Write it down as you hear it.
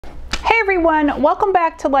Hey everyone, welcome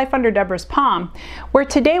back to Life Under Deborah's Palm, where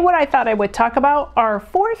today what I thought I would talk about are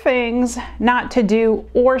 4 things not to do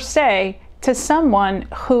or say to someone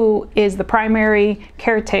who is the primary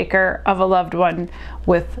caretaker of a loved one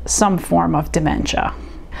with some form of dementia.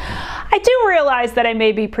 I do realize that I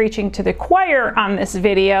may be preaching to the choir on this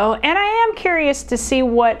video, and I am curious to see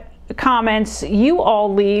what comments you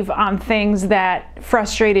all leave on things that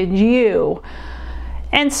frustrated you.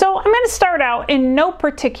 And so I'm going to start out in no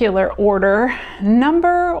particular order.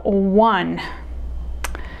 Number 1,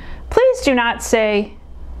 please do not say,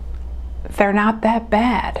 "They're not that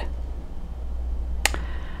bad."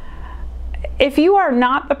 If you are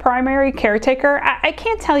not the primary caretaker, I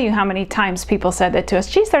can't tell you how many times people said that to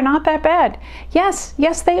us. Geez, they're not that bad. Yes,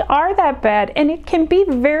 they are that bad. And it can be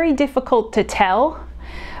very difficult to tell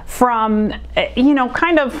from,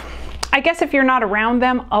 kind of, I guess if you're not around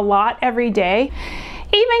them a lot every day.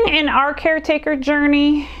 Even in our caretaker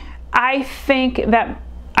journey, I think that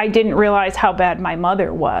I didn't realize how bad my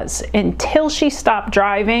mother was until she stopped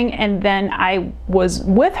driving, and then I was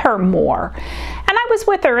with her more. And I was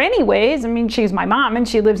with her anyways. I mean, she's my mom and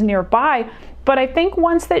she lives nearby, but I think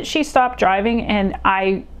once that she stopped driving and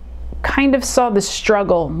I kind of saw the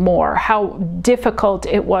struggle more, how difficult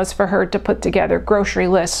it was for her to put together grocery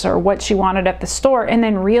lists or what she wanted at the store, and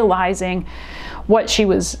then realizing what she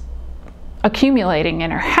was accumulating in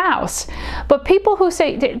her house. But people who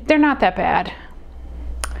say they're not that bad,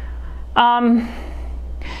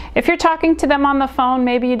 if you're talking to them on the phone,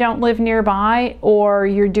 maybe you don't live nearby, or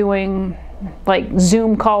you're doing like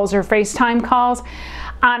Zoom calls or FaceTime calls.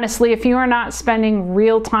 Honestly, if you are not spending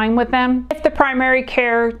real time with them, if the primary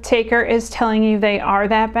caretaker is telling you they are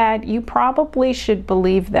that bad, you probably should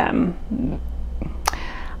believe them.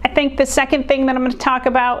 I think the second thing that I'm going to talk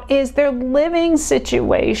about is their living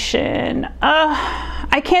situation.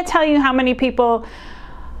 I can't tell you how many people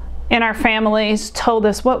in our families told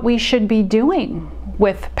us what we should be doing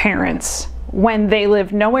with parents when they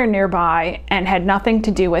lived nowhere nearby and had nothing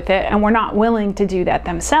to do with it, and were not willing to do that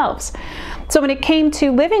themselves. So when it came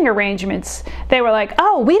to living arrangements, they were like,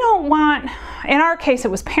 oh, we don't want, in our case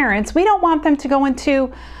it was parents, we don't want them to go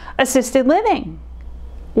into assisted living.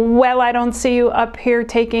 Well, I don't see you up here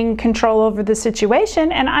taking control over the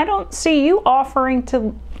situation, and I don't see you offering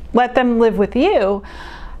to let them live with you.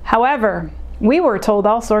 However, we were told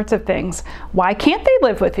all sorts of things. Why can't they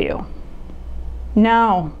live with you?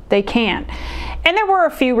 No, they can't. And there were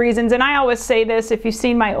a few reasons, and I always say this, if you've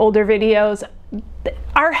seen my older videos,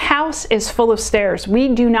 our house is full of stairs. We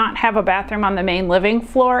do not have a bathroom on the main living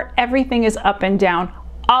floor. Everything is up and down.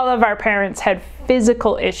 All of our parents had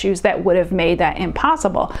physical issues that would have made that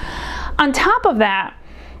impossible. On top of that,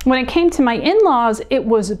 when it came to my in-laws, it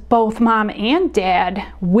was both mom and dad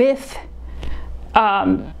with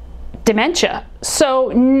dementia. So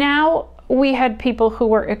now we had people who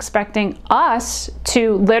were expecting us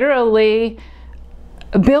to literally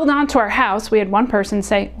build onto our house. We had one person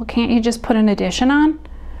say, well, can't you just put an addition on?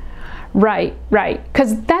 Right,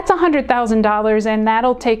 because that's $100,000 and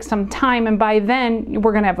that'll take some time, and by then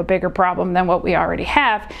we're going to have a bigger problem than what we already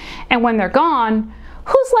have. And when they're gone,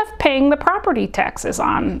 who's left paying the property taxes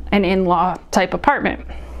on an in-law type apartment?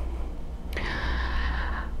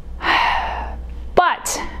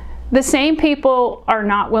 But the same people are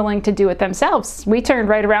not willing to do it themselves. We turned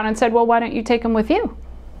right around and said, well, why don't you take them with you?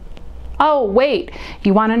 Oh, wait,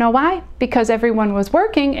 you want to know why? Because everyone was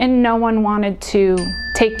working and no one wanted to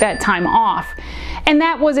take that time off. And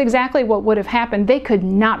that was exactly what would have happened. They could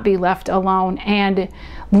not be left alone, and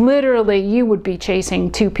literally you would be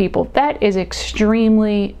chasing 2 people. That is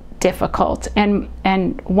extremely difficult.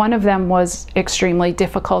 And one of them was extremely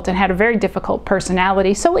difficult and had a very difficult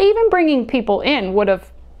personality. So even bringing people in would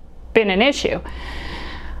have been an issue.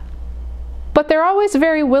 But they're always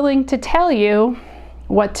very willing to tell you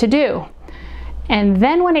what to do. And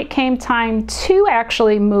then when it came time to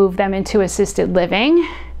actually move them into assisted living,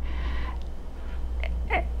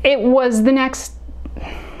 it was the next,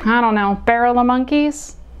 I don't know, barrel of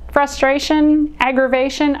monkeys, frustration,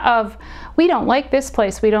 aggravation of, we don't like this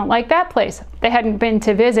place, we don't like that place. They hadn't been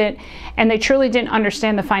to visit, and they truly didn't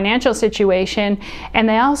understand the financial situation, and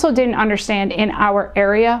they also didn't understand in our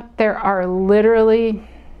area there are literally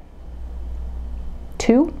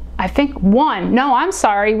 2, I think 1. No, I'm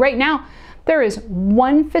sorry. Right now, there is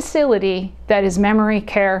 1 facility that is memory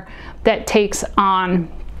care that takes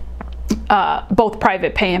on both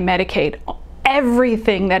private pay and Medicaid.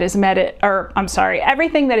 Everything that is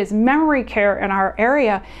everything that is memory care in our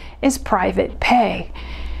area is private pay.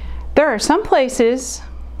 There are some places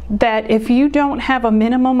that if you don't have a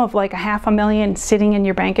minimum of like $500,000 sitting in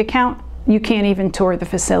your bank account, You can't even tour the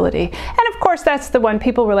facility. And of course, that's the one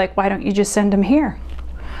people were like, why don't you just send them here?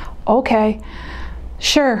 Okay,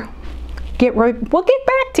 sure. We'll get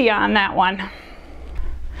back to you on that one.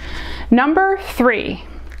 Number 3,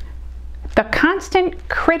 the constant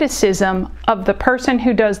criticism of the person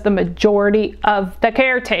who does the majority of the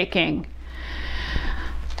caretaking.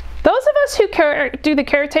 Those of us who do the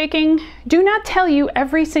caretaking do not tell you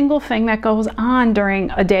every single thing that goes on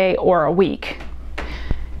during a day or a week.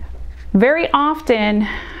 Very often,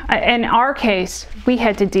 in our case, we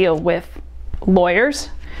had to deal with lawyers,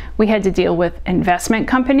 we had to deal with investment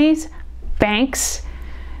companies, banks,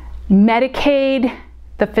 Medicaid,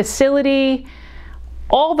 the facility,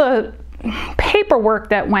 all the paperwork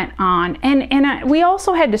that went on. And we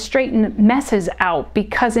also had to straighten messes out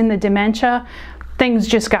because in the dementia, things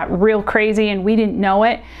just got real crazy and we didn't know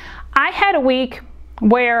it. I had a week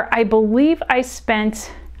where I believe I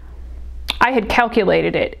had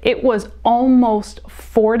calculated it. It was almost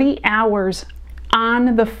 40 hours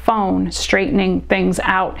on the phone straightening things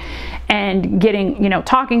out and getting,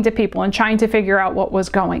 talking to people and trying to figure out what was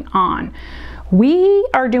going on. We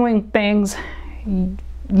are doing things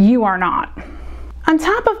you are not. On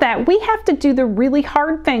top of that, we have to do the really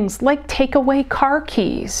hard things like take away car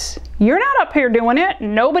keys. You're not up here doing it.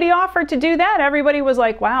 Nobody offered to do that. Everybody was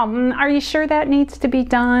like, wow, are you sure that needs to be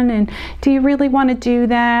done? And do you really want to do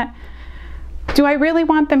that? Do I really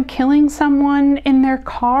want them killing someone in their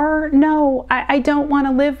car? No, I don't want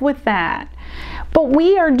to live with that. But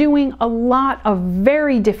we are doing a lot of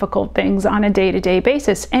very difficult things on a day-to-day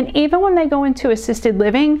basis. And even when they go into assisted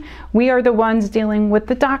living, we are the ones dealing with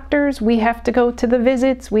the doctors. We have to go to the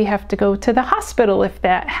visits. We have to go to the hospital if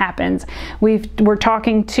that happens. We're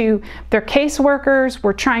talking to their caseworkers.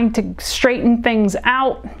 We're trying to straighten things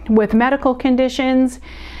out with medical conditions.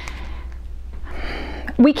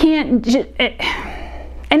 We can't,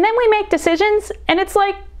 and then we make decisions and it's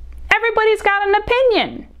like everybody's got an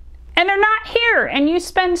opinion. And they're not here, and you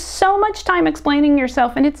spend so much time explaining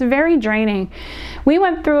yourself, and it's very draining. We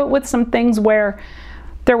went through it with some things where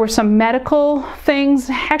there were some medical things.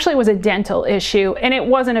 Actually, it was a dental issue, and it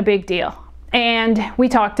wasn't a big deal. And we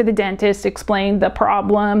talked to the dentist, explained the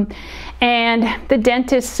problem, and the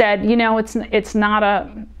dentist said, it's not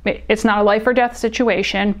a life or death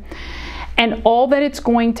situation, and all that it's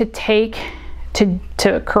going to take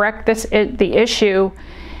to correct the issue,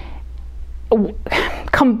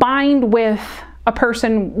 combined with a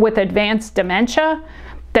person with advanced dementia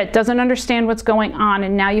that doesn't understand what's going on,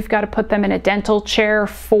 and now you've got to put them in a dental chair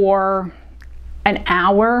for an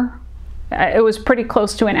hour. It was pretty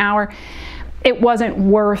close to an hour. It wasn't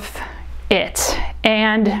worth it.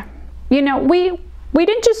 And we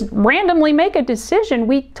didn't just randomly make a decision.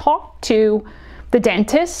 We talked to the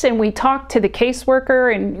dentists and we talked to the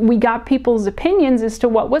caseworker and we got people's opinions as to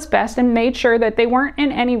what was best and made sure that they weren't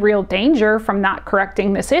in any real danger from not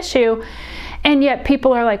correcting this issue. And yet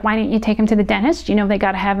people are like, why didn't you take them to the dentist? They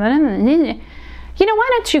got to have them. Why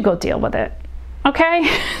don't you go deal with it?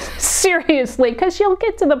 Okay? Seriously, because you'll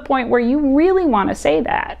get to the point where you really want to say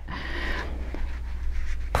that.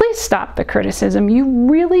 Please stop the criticism. You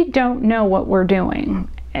really don't know what we're doing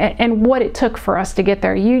and what it took for us to get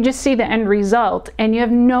there. You just see the end result and you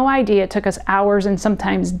have no idea it took us hours and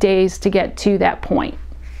sometimes days to get to that point.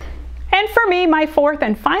 And for me, my fourth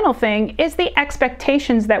and final thing is the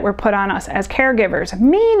expectations that were put on us as caregivers,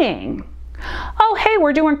 meaning, oh, hey,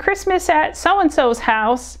 we're doing Christmas at so-and-so's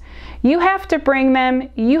house. You have to bring them,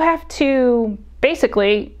 you have to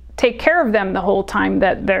basically take care of them the whole time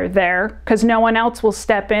that they're there because no one else will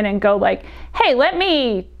step in and go like, hey, let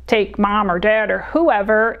me take mom or dad or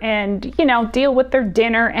whoever and, deal with their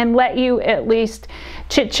dinner and let you at least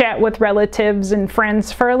chit chat with relatives and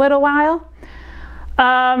friends for a little while.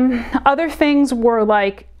 Other things were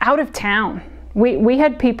like out of town. We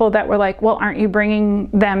had people that were like, well, aren't you bringing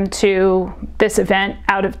them to this event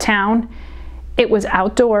out of town? It was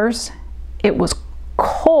outdoors. It was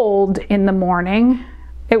cold in the morning.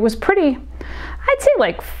 It was pretty, I'd say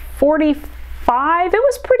like 45. It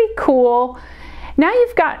was pretty cool. Now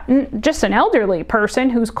you've got just an elderly person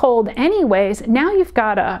who's cold anyways. Now you've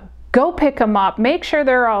got to go pick them up, make sure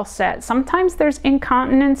they're all set. Sometimes there's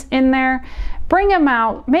incontinence in there. Bring them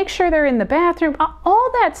out, make sure they're in the bathroom,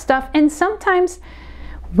 all that stuff. And sometimes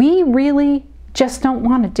we really just don't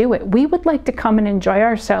want to do it. We would like to come and enjoy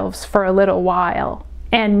ourselves for a little while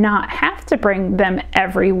and not have to bring them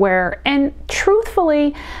everywhere. And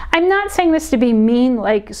truthfully, I'm not saying this to be mean,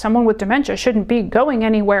 like someone with dementia shouldn't be going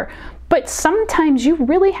anywhere, But sometimes you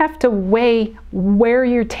really have to weigh where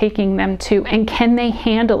you're taking them to and can they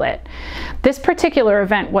handle it. This particular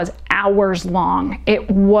event was hours long.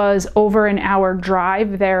 It was over an hour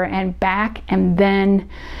drive there and back, and then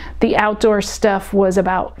the outdoor stuff was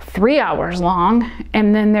about 3 hours long,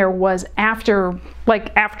 and then there was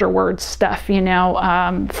afterwards stuff, you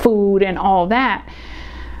know, food and all that.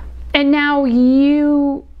 And now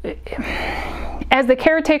you, as the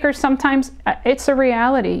caretaker, sometimes it's a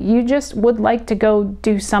reality. You just would like to go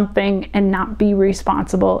do something and not be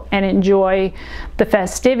responsible and enjoy the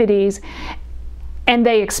festivities. And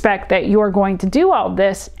they expect that you're going to do all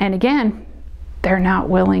this. And again, they're not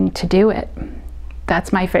willing to do it.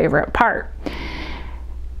 That's my favorite part.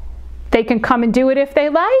 They can come and do it if they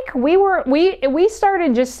like. We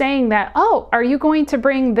started just saying that, oh, are you going to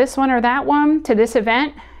bring this one or that one to this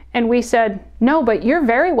event? And we said, no, but you're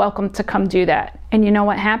very welcome to come do that. And you know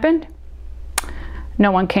what happened?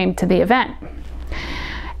 No one came to the event.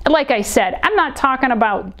 Like I said, I'm not talking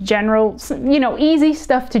about general, you know, easy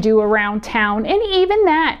stuff to do around town. And even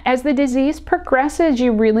that, as the disease progresses,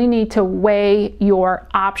 you really need to weigh your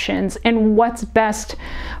options and what's best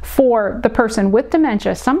for the person with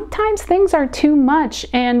dementia. Sometimes things are too much,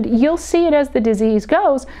 and you'll see it as the disease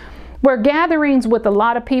goes, where gatherings with a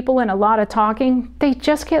lot of people and a lot of talking, they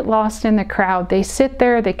just get lost in the crowd. They sit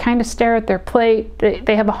there, they kind of stare at their plate,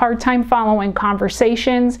 they have a hard time following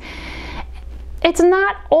conversations. It's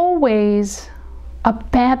not always a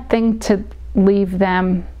bad thing to leave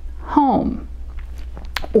them home,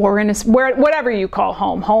 or in whatever you call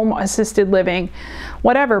home assisted living,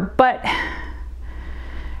 whatever. But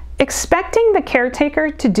expecting the caretaker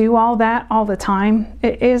to do all that all the time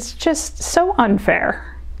is just so unfair.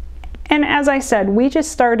 And as I said, we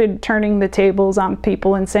just started turning the tables on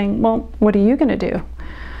people and saying, well, what are you going to do?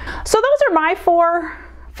 So those are my 4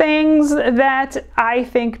 things that I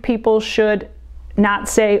think people should not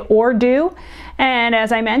say or do. And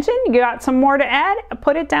as I mentioned, you got some more to add,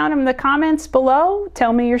 put it down in the comments below.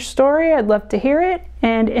 Tell me your story. I'd love to hear it.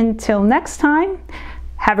 And until next time,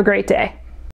 have a great day.